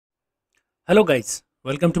Hello guys,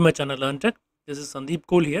 welcome to my channel Learn Tech. This is Sandeep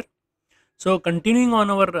Kohl here. So continuing on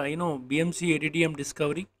our BMC ADDM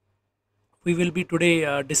discovery, we will be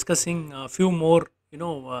today discussing a few more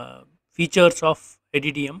features of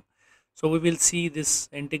ADDM. So we will see this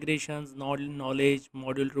integrations, knowledge,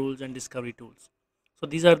 module rules, and discovery tools. So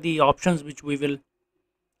these are the options which we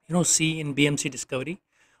will see in BMC discovery.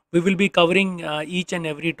 We will be covering each and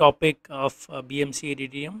every topic of BMC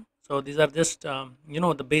ADDM. So these are just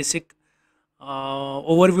the basic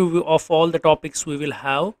overview of all the topics we will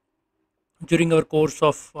have during our course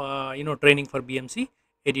of training for BMC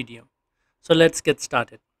ADDM. So let's get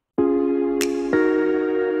started.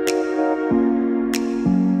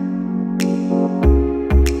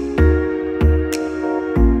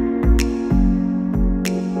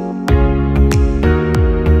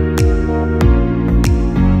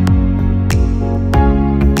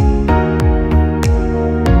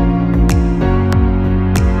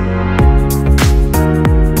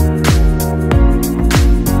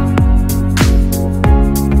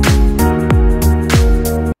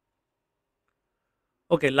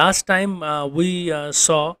 Okay, last time we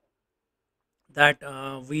saw that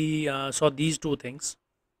we saw these two things,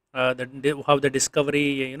 how the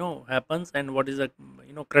discovery happens, and what is the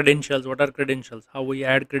credentials, what are credentials, how we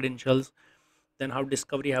add credentials, then how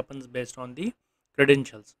discovery happens based on the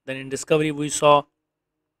credentials. Then in discovery we saw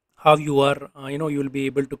how you are you will be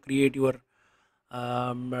able to create your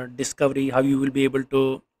discovery, how you will be able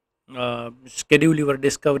to schedule your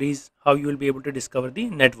discoveries, how you will be able to discover the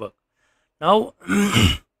network. Now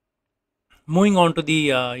moving on to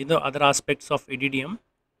the other aspects of ADDM.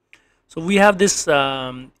 So we have this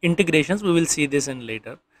integrations, we will see this in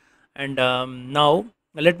later. And now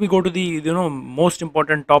let me go to the most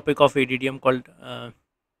important topic of ADDM called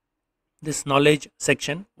this knowledge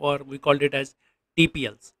section, or we called it as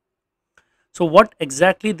TPLs. So what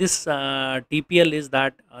exactly this TPL is,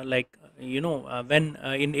 that when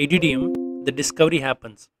in ADDM the discovery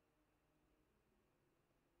happens.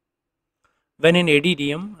 When in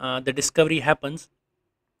ADDM the discovery happens,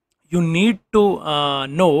 you need to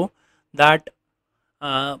know that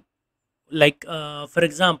for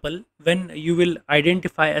example, when you will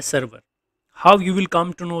identify a server, how you will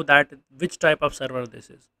come to know that which type of server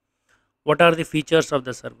this is, what are the features of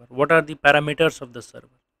the server, what are the parameters of the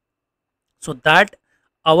server, so that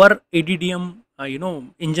our ADDM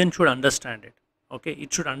engine should understand it. Okay,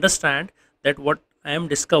 it should understand that what I am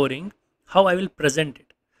discovering, how I will present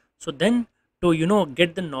it. So then, to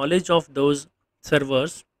get the knowledge of those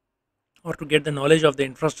servers, or to get the knowledge of the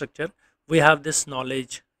infrastructure, we have this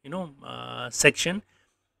knowledge section,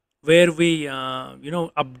 where we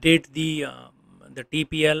update the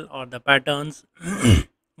TPL or the patterns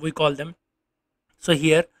we call them. So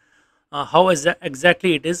here, how is that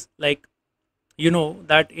exactly it is, like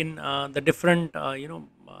that in the different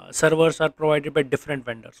servers are provided by different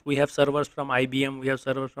vendors. We have servers from IBM, we have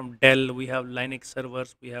servers from Dell, we have Linux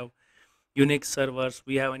servers, we have Unix servers,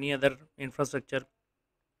 we have any other infrastructure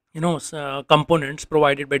components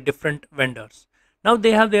provided by different vendors. Now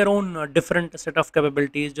they have their own different set of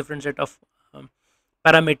capabilities, different set of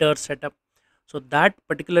parameters setup. So that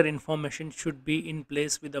particular information should be in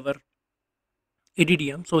place with our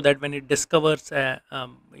ADDM, so that when it discovers a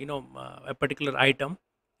particular item,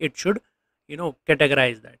 it should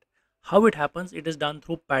categorize that. How it happens? It is done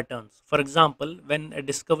through patterns. For example, when a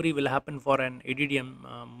discovery will happen for an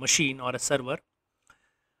ADDM machine or a server,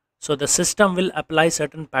 so the system will apply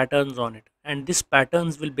certain patterns on it, and these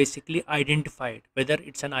patterns will basically identify it, whether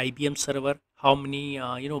it's an IBM server, how many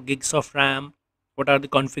gigs of RAM, what are the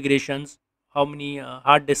configurations, how many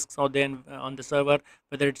hard disks are there on the server,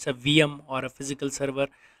 whether it's a VM or a physical server,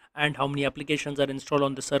 and how many applications are installed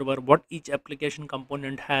on the server, what each application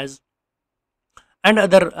component has, and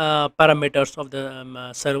other parameters of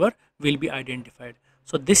the server will be identified.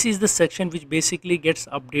 So this is the section which basically gets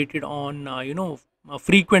updated on a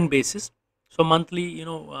frequent basis. So monthly,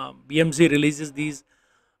 BMC releases these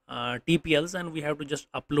TPLs, and we have to just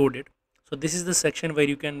upload it. So this is the section where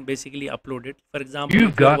you can basically upload it. For example,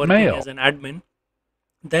 You've if you are got working mail. as an admin,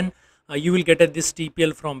 then you will get this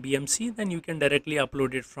TPL from BMC, then you can directly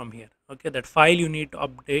upload it from here. Okay, that file you need to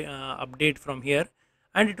update from here,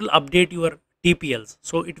 and it will update your TPLs.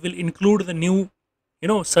 So it will include the new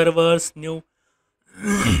servers, new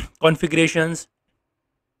configurations,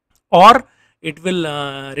 or it will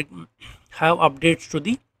have updates to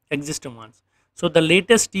the existing ones. So the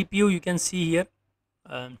latest TPU you can see here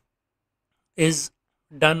is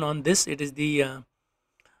done on this. It is the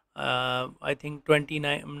I think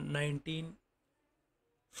 2019.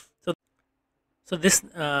 So so this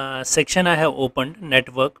section I have opened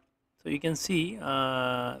network. So you can see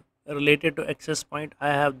related to access point, I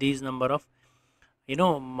have these number of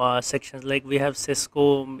sections, like we have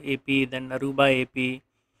Cisco AP, then Aruba AP.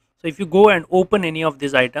 So if you go and open any of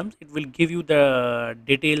these items, it will give you the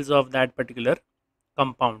details of that particular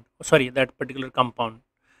that particular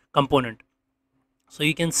component. So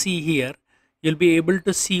you can see here, you'll be able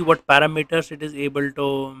to see what parameters it is able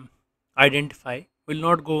to identify. We'll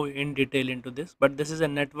not go in detail into this, but this is a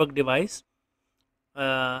network device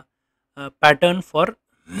uh, pattern for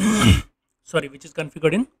sorry, which is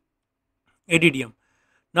configured in ADDM.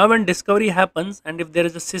 Now when discovery happens, and if there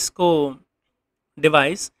is a Cisco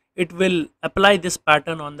device, it will apply this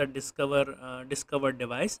pattern on the discovered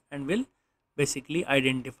device and will basically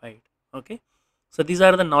identify it. Okay, so these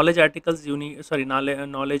are the knowledge articles,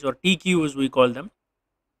 knowledge or TQs we call them.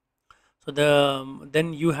 So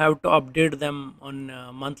then you have to update them on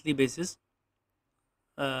monthly basis.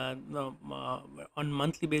 No, on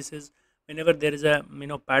monthly basis, whenever there is a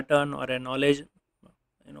pattern or a knowledge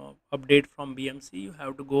update from BMC, you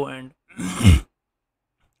have to go and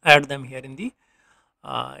add them here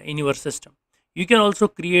in your system. You can also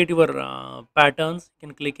create your patterns. You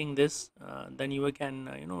can clicking this, then you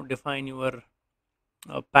can define your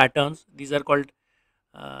patterns. These are called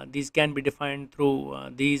these can be defined through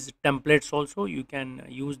these templates also. You can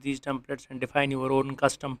use these templates and define your own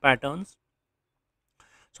custom patterns.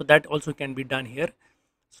 So that also can be done here.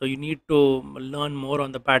 So you need to learn more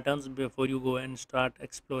on the patterns before you go and start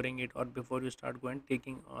exploring it, or before you start going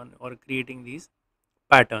taking on or creating these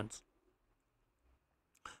patterns.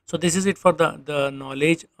 So this is it for the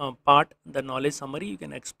knowledge part, the knowledge summary. You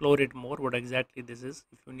can explore it more what exactly this is.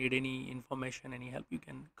 If you need any information, any help, you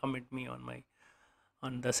can comment me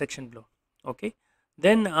on the section below. Okay,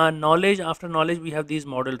 then knowledge, after knowledge we have these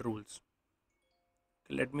model rules.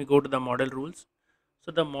 Okay, let me go to the model rules.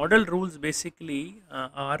 So the model rules basically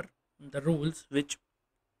are the rules which,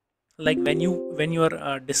 like when you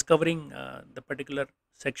are discovering the particular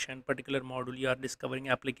section, particular module, you are discovering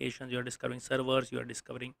applications, you are discovering servers, you are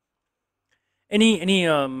discovering any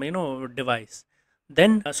device.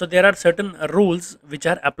 Then so there are certain rules which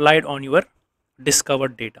are applied on your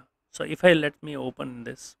discovered data. So if I let me open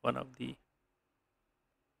this one of the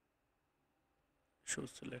show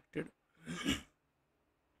selected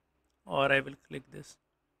or I will click this.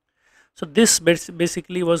 So this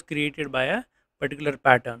basically was created by a particular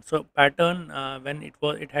pattern. So pattern, when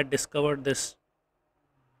it had discovered this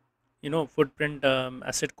footprint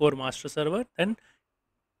asset core master server, then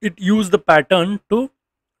it used the pattern to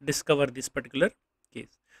discover this particular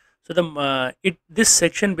case. So this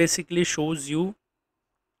section basically shows you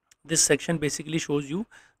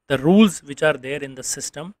the rules which are there in the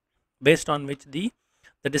system, based on which the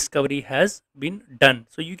discovery has been done.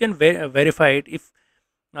 So you can verify it. If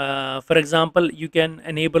for example, you can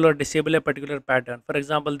enable or disable a particular pattern. For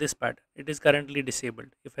example, this pattern, it is currently disabled.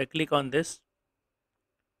 If I click on this,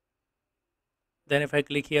 then if I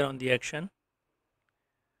click here on the action,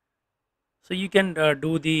 so you can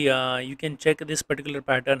you can check this particular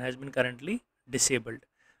pattern has been currently disabled.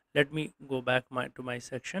 Let me go back to my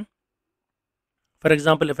section. For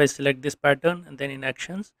example, if I select this pattern and then in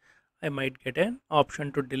actions, I might get an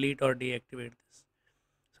option to delete or deactivate this.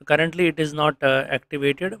 So currently it is not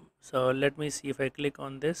activated. So let me see, if I click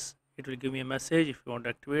on this, it will give me a message. If you want to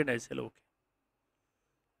activate, I say okay.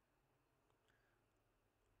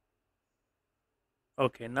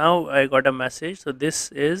 Okay, now I got a message. So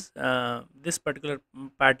this is this particular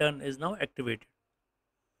pattern is now activated.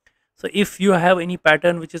 So if you have any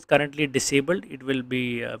pattern which is currently disabled, it will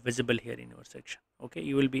be visible here in your section. Okay,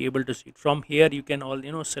 you will be able to see it from here. You can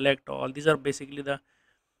all select all. These are basically the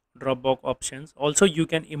Dropbox options. Also, you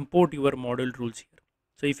can import your model rules here.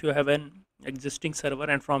 So if you have an existing server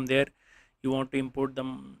and from there you want to import the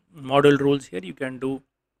model rules here, you can do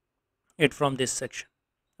it from this section.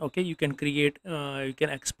 Okay, you can create, you can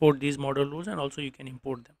export these model rules, and also you can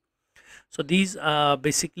import them. So these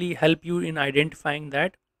basically help you in identifying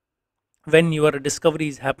that when your discovery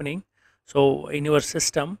is happening, so in your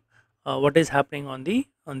system, what is happening on the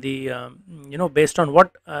based on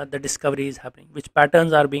what the discovery is happening, which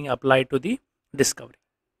patterns are being applied to the discovery.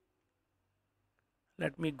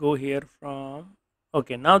 Let me go here from,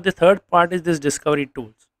 okay, now the third part is this discovery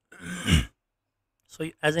tools. So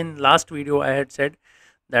as in last video I had said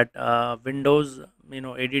that Windows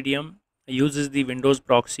ADDM uses the Windows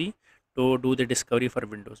proxy to do the discovery for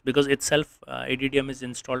Windows, because itself ADDM is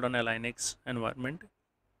installed on a Linux environment.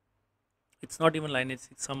 It's not even Linux,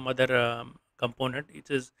 it's some other component. It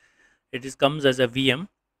is comes as a VM.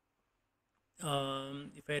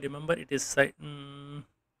 If I remember, it is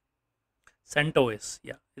CentOS.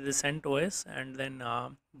 Yeah, it is CentOS, and then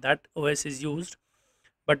that OS is used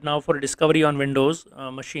But now for discovery on Windows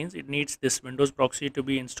machines, it needs this Windows proxy to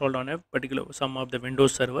be installed on a particular some of the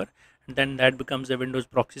Windows server, and then that becomes a Windows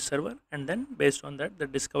proxy server, and then based on that, the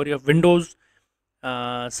discovery of Windows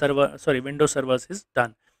Windows servers is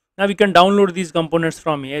done. Now we can download these components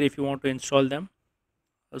from here if you want to install them.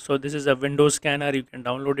 So this is a Windows scanner, you can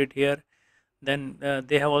download it here. Then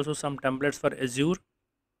they have also some templates for Azure.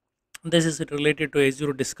 This is related to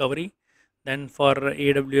Azure discovery. Then for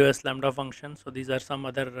AWS Lambda function, so these are some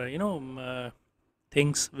other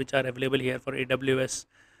things which are available here for AWS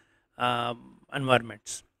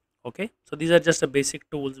environments. Okay, so these are just the basic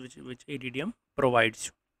tools which ADDM provides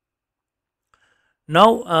you.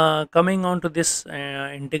 Now coming on to this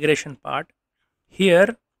integration part,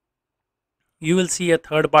 here you will see a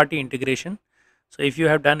third party integration. So if you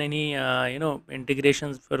have done any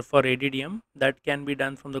integrations for ADDM, that can be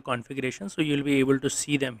done from the configuration, so you will be able to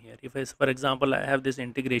see them here. If I, for example, I have this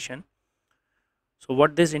integration, so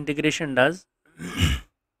what this integration does,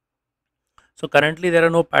 so currently there are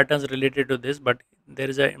no patterns related to this, but there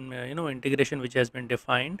is a integration which has been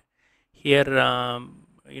defined here,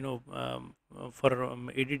 for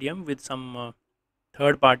ADDM with some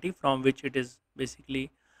third party from which it is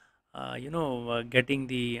basically getting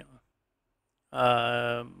the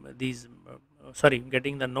these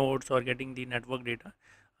getting the nodes or getting the network data.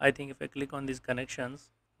 I think if I click on these connections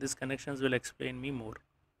will explain me more.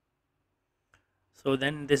 So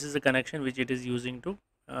then this is a connection which it is using to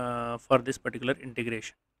for this particular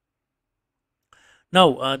integration.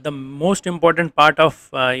 Now the most important part of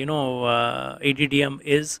ADDM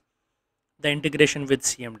is the integration with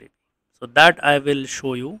CMDB. So that I will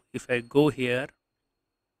show you. If I go here,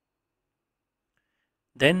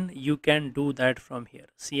 then you can do that from here,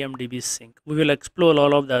 CMDB Sync. We will explore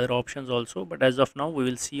all of the other options also, but as of now we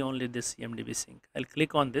will see only this CMDB Sync. I'll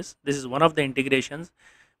click on this. This is one of the integrations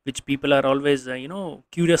which people are always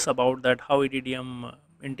curious about, that how ADDM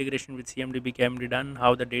integration with CMDB can be done,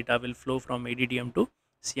 how the data will flow from ADDM to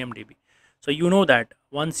CMDB. So you know that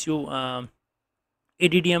once you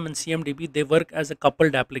ADDM and CMDB, they work as a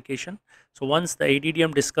coupled application. So once the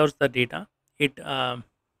ADDM discovers the data, it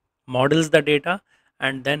models the data,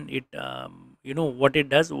 and then it what it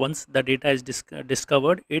does, once the data is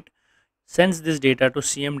discovered, it sends this data to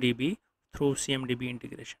CMDB through CMDB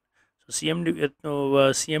integration. So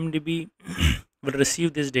CMDB will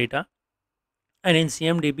receive this data, and in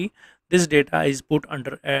CMDB this data is put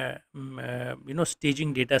under a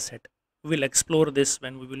staging data set. We will explore this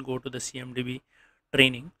when we will go to the CMDB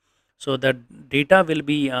training. So the data will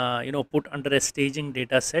be put under a staging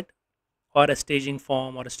data set or a staging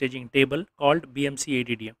form or a staging table called BMC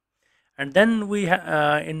ADDM, and then we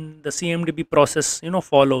in the CMDB process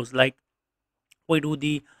follows, like we do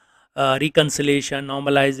the reconciliation,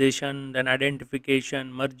 normalization, then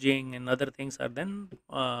identification, merging, and other things are then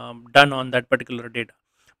done on that particular data.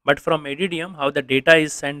 But from ADDM, how the data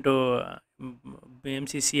is sent to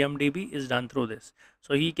BMC CMDB is done through this.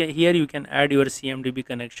 So here you can add your CMDB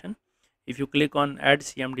connection. If you click on add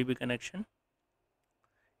CMDB connection,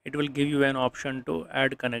 it will give you an option to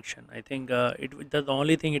add connection. I think the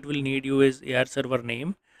only thing it will need you is AR server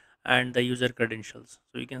name and the user credentials.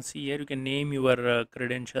 So you can see here, you can name your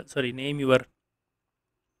name your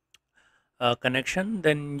connection.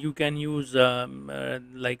 Then you can use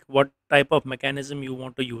like what type of mechanism you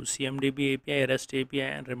want to use: CMDB API, REST API,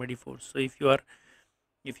 and Remedy Force. So if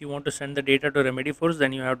you want to send the data to Remedy Force,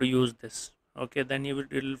 then you have to use this. Okay, then it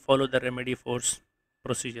will follow the Remedy Force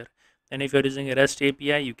procedure. And if you're using a REST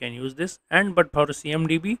API, you can use this. And but for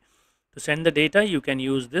CMDB, to send the data, you can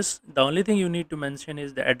use this. The only thing you need to mention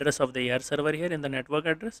is the address of the AR server here in the network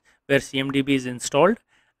address where CMDB is installed,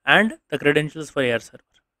 and the credentials for AR server.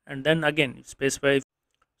 And then again specify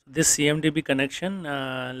this CMDB connection.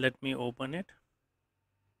 Let me open it.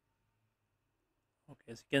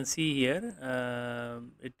 Okay, so you can see here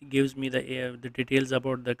it gives me the details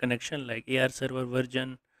about the connection, like AR server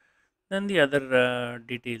version, then the other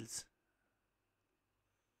details.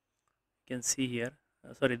 You can see here.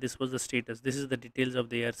 Sorry, this was the status. This is the details of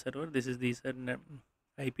the AR server. This is the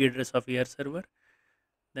IP address of AR server.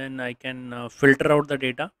 Then I can filter out the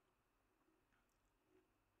data.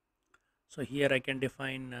 So here I can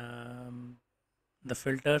define the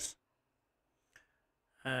filters.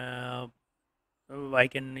 I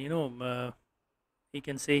can you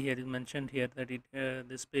can say here is mentioned here that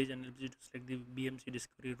this page analysis like the BMC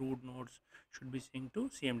discovery root nodes should be synced to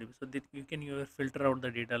CMDB. So that you can filter out the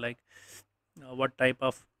data, like what type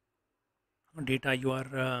of data you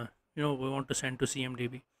are we want to send to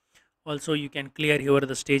CMDB. Also you can clear here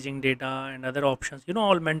the staging data and other options.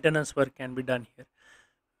 All maintenance work can be done here.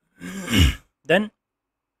 Then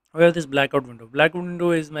we have this blackout window. Blackout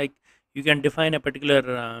window is like you can define a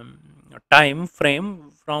particular time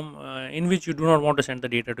frame from in which you do not want to send the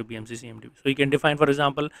data to BMC CMDB. So you can define, for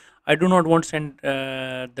example, I do not want to send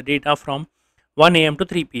the data from 1 a.m. to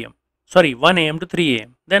 3 p.m. Sorry, 1 a.m. to 3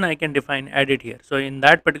 a.m. Then I can define add it here. So in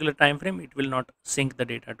that particular time frame, it will not sync the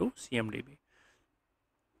data to CMDB.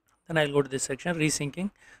 Then I'll go to this section,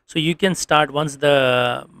 resyncing. So you can start once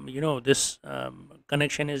the this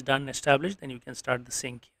connection is done established, then you can start the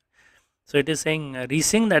sync. So it is saying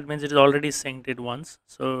resync, that means it is already synced it once.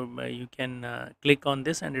 So you can click on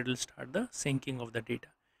this and it will start the syncing of the data.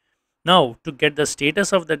 Now to get the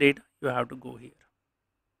status of the data, you have to go here.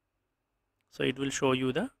 So it will show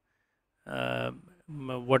you the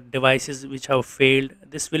what devices which have failed.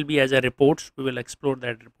 This will be as a reports. We will explore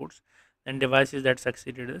that reports, and devices that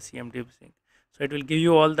succeeded the CMDB sync. So it will give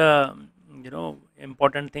you all the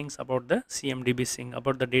important things about the CMDB sync,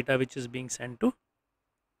 about the data which is being sent to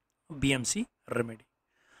BMC remedy.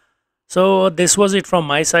 So this was it from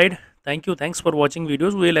my side. Thank you. Thanks for watching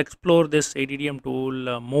videos. We will explore this ADDM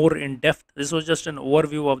tool more in depth. This was just an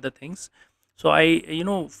overview of the things. So I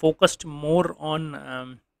focused more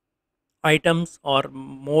on items, or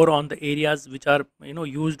more on the areas which are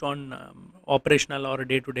used on operational or a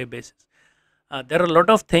day-to-day basis. There are a lot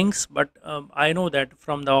of things, but I know that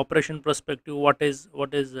from the operation perspective, what is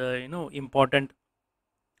important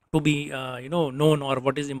to be known, or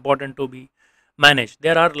what is important to be managed.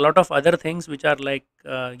 There are a lot of other things which are like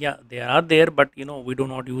yeah, they are there, but we do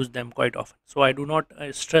not use them quite often. So I do not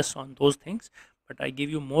stress on those things, but I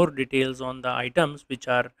give you more details on the items which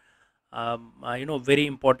are very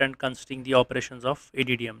important considering the operations of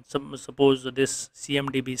ADDM. Suppose this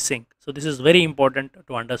CMDB sync. So this is very important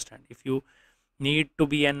to understand. If you need to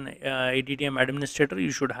be an ADDM administrator,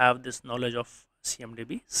 you should have this knowledge of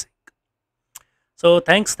CMDB sync. So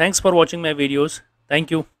thanks for watching my videos.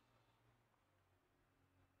 Thank you.